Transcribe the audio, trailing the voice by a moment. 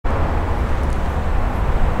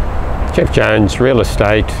Jeff Jones Real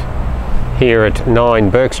Estate here at 9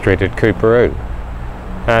 Burke Street at Coorparoo.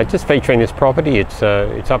 Just featuring this property, it's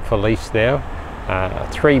up for lease now. A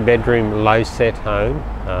 3-bedroom low set home,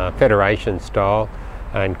 Federation style,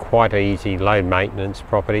 and quite easy low maintenance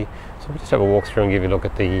property. So we'll just have a walk through and give you a look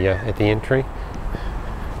at the entry.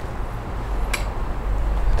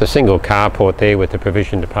 It's a single carport there with the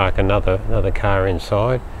provision to park another car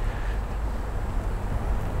inside.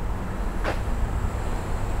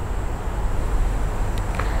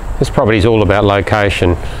 This property is all about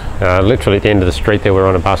location. Literally at the end of the street there, we're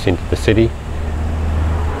on a bus into the city.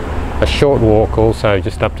 A short walk also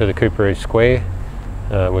just up to the Coorparoo Square.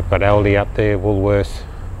 We've got Aldi up there, Woolworths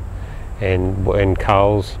and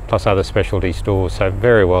Coles, plus other specialty stores, so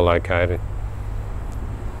very well located.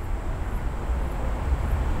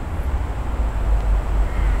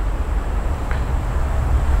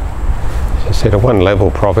 As I said, a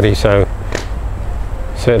one-level property, so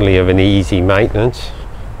certainly of an easy maintenance.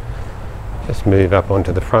 Just move up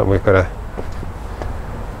onto the front. We've got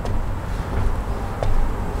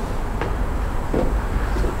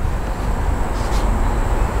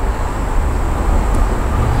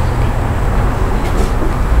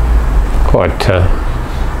quite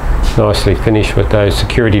nicely finished with those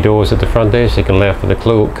security doors at the front there, so you can allow for the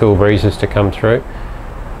cool breezes to come through.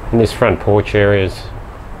 And this front porch area is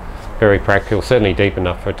very practical, certainly deep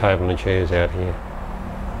enough for a table and chairs out here.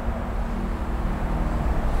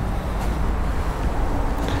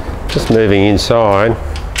 Just moving inside,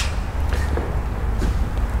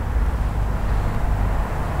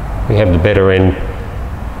 we have the better end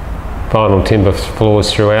vinyl timber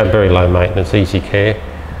floors throughout, very low maintenance, easy care,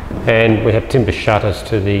 and we have timber shutters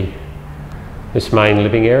to this main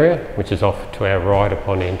living area, which is off to our right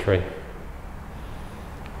upon entry.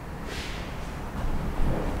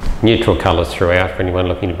 Neutral colours throughout for anyone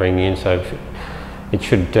looking to bring in, so it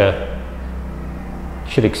should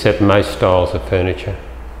accept most styles of furniture.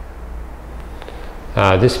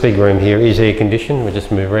 This big room here is air conditioned. We'll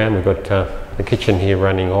just move around. We've got the kitchen here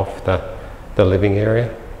running off the living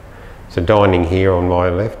area. So dining here on my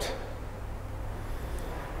left.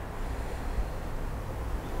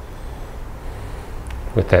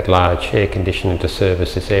 With that large air conditioner to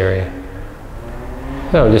service this area.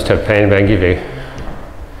 I'll just have a pan and give you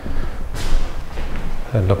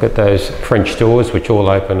a look at those French doors which all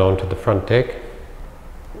open onto the front deck.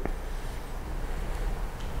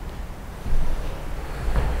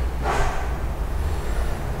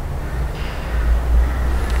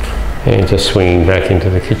 And just swinging back into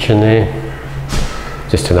the kitchen there.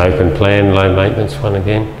 Just an open plan, low maintenance one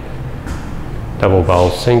again. Double bowl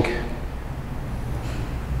sink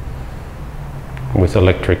with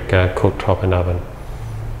electric cooktop and oven.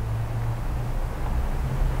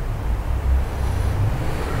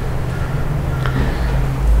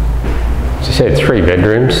 As I said, 3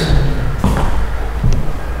 bedrooms.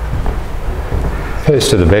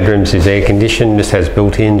 First of the bedrooms is air conditioned. This has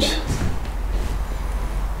built-ins.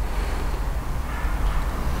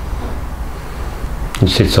 It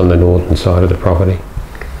sits on the northern side of the property.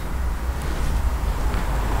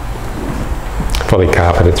 Fully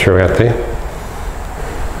carpeted throughout there,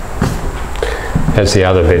 as the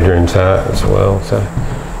other bedrooms are as well. So,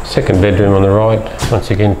 second bedroom on the right, once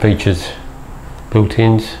again features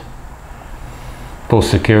built-ins, full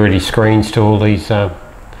security screens to all these,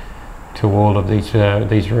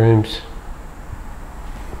 these rooms.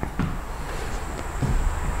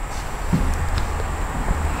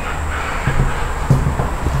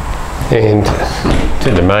 And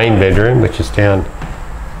to the main bedroom, which is down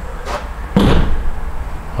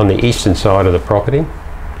on the eastern side of the property.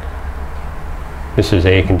 This is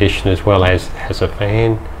air conditioned as well as has a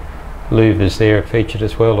fan. Louvers there featured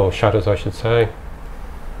as well, or shutters I should say.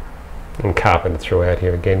 And carpeted throughout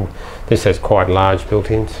here again. This has quite large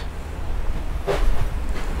built-ins.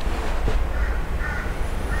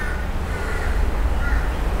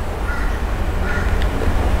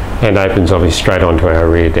 And opens obviously straight onto our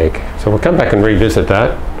rear deck. So we'll come back and revisit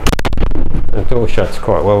that. The door shuts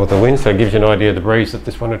quite well with the wind, so it gives you an idea of the breeze that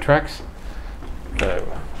this one attracts. So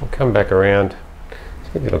we'll come back around.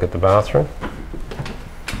 Let's give you a look at the bathroom.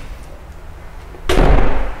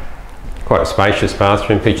 Quite a spacious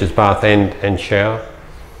bathroom, features bath and shower.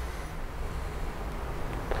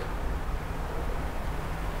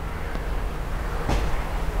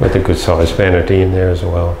 With a good sized vanity in there as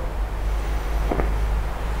well.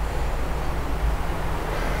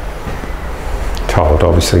 Tiled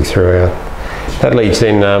obviously throughout. That leads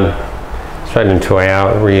then straight into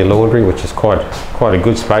our rear laundry, which is quite a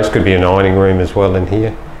good space. Could be an ironing room as well in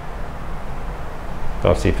here.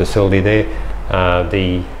 Obviously facility there.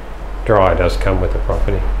 The dryer does come with the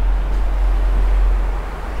property.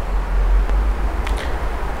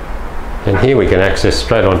 And here we can access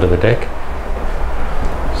straight onto the deck.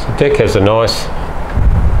 So the deck has a nice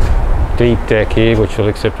deep deck here, which will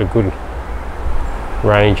accept a good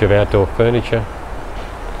range of outdoor furniture.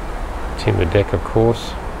 Timber deck, of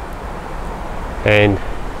course. And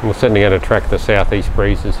we're certainly going to attract the southeast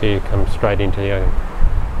breezes here, come straight into the ocean.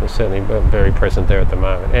 They're certainly very present there at the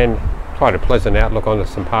moment. And quite a pleasant outlook onto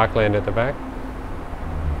some parkland at the back.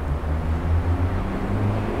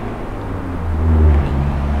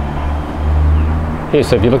 Yeah,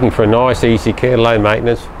 so if you're looking for a nice, easy care, low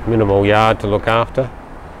maintenance, minimal yard to look after,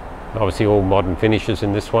 obviously all modern finishes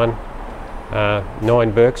in this one,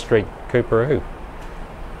 9 Burke Street, Coorparoo.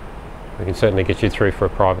 We can certainly get you through for a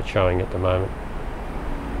private showing at the moment.